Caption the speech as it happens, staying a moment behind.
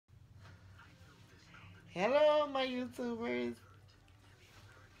Hello, my YouTubers.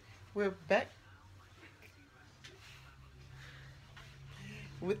 We're back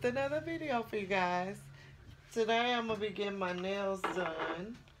with another video for you guys. Today, I'm gonna be getting my nails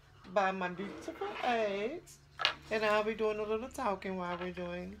done by my beautiful ex, and I'll be doing a little talking while we're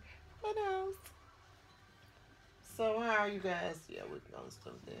doing my nails. So, how are you guys? Yeah, we're gonna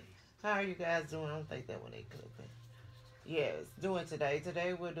start there. How are you guys doing? I don't think that one ain't cooking. Yes, doing today.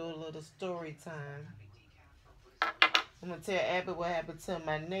 Today, we'll do a little story time. I'm gonna tell Abby what happened to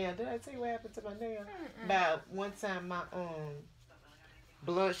my nail. Did I tell you what happened to my nail? About one time, my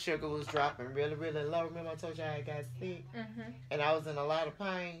blood sugar was dropping really, really low. Remember I told you I got sick, and I was in a lot of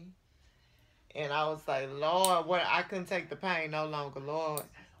pain. And I was like, Lord, what? I couldn't take the pain no longer. Lord,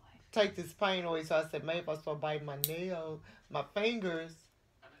 take this pain away. So I said, maybe if I start biting my nails, my fingers,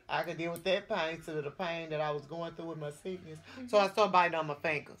 I could deal with that pain instead of the pain that I was going through with my sickness. So I started biting on my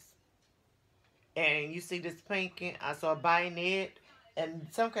fingers. And you see this pinking, I started biting it, and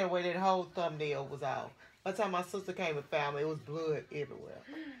some kind of way that whole thumbnail was off. By the time my sister came and found me, it was blood everywhere.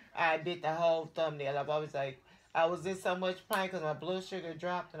 I bit the whole thumbnail. I've always like, I was in so much pain because my blood sugar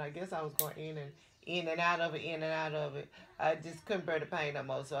dropped, and I guess I was going in and out of it, in and out of it. I just couldn't bear the pain no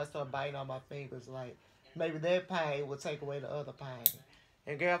more, so I started biting on my fingers. Like maybe that pain would take away the other pain.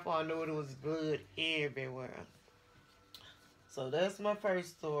 And girlfriend knew it was blood everywhere. So that's my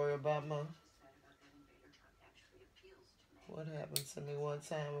first story about my what happened to me one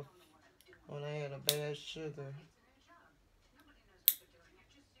time when I had a bad sugar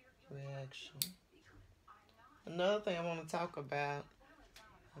reaction. Another thing I want to talk about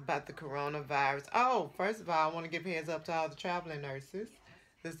the coronavirus. Oh, first of all, I want to give heads up to all the traveling nurses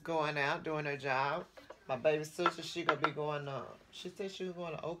that's going out doing their job. My baby sister, she gonna be going. She said she was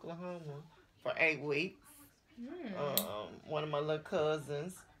going to Oklahoma for 8 weeks. One of my little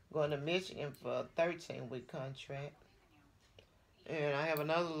cousins going to Michigan for a 13-week contract. And I have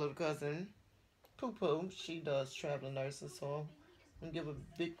another little cousin, Poo Poo. She does traveling nursing, so I'm gonna give a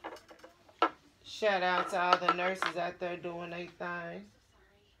big shout out to all the nurses out there doing their thing.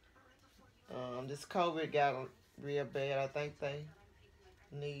 This COVID got real bad. I think they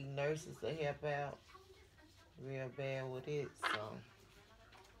need nurses to help out real bad with it. So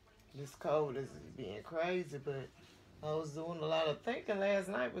this COVID is being crazy, but I was doing a lot of thinking last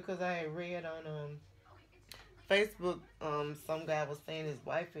night because I had read on Facebook some guy was saying his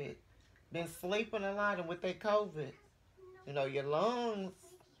wife had been sleeping a lot, and with that COVID, your lungs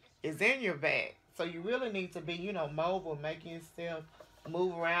is in your back. So you really need to be, mobile, making yourself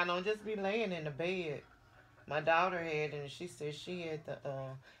move around. Don't just be laying in the bed. My daughter had, and she said she had to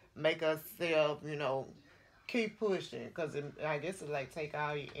make herself, keep pushing. Because I guess it like take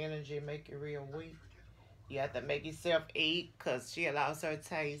all your energy and make you real weak. You have to make yourself eat because she allows her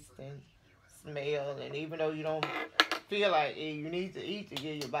taste and smell. And even though you don't feel like it, you need to eat to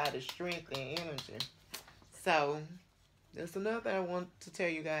give your body strength and energy. So that's another thing I want to tell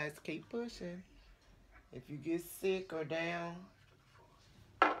you guys. Keep pushing. If you get sick or down,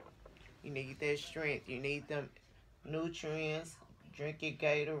 you need that strength. You need them nutrients. Drink your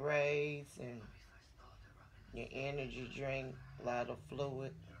Gatorades and your energy drink. A lot of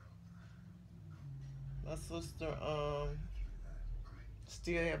fluid. My sister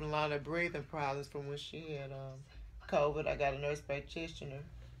still having a lot of breathing problems from when she had COVID. I got a nurse practitioner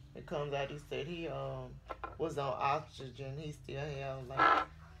that comes out. He said he was on oxygen. He still had like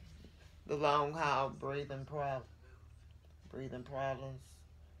the long haul breathing problems.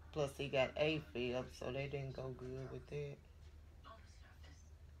 Plus he got AFib, so they didn't go good with that.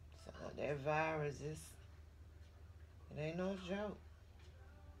 So that virus it ain't no joke.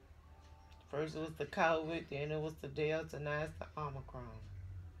 First it was the COVID, then it was the Delta, now it's the Omicron.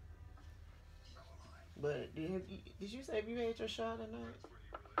 But did you say if you had your shot or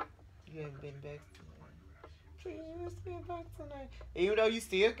not? You haven't been vaccinated. Please be vaccinated. Even though you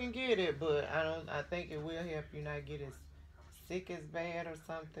still can get it, but I think it will help you not get as sick as bad or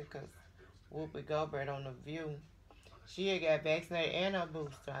something. Cause Whoopi Goldberg on the View, she had got vaccinated and a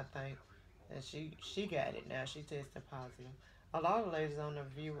booster, I think, and she got it now. She tested positive. A lot of ladies on the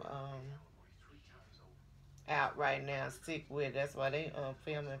View out right now sick with it. That's why they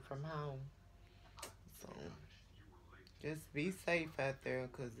filming from home. So just be safe out there,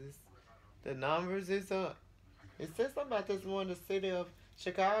 cause the numbers is up. It says something about this one, the city of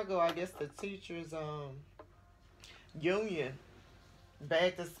Chicago. I guess the teachers union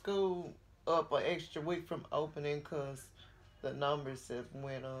back to school up an extra week from opening because the numbers have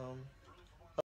went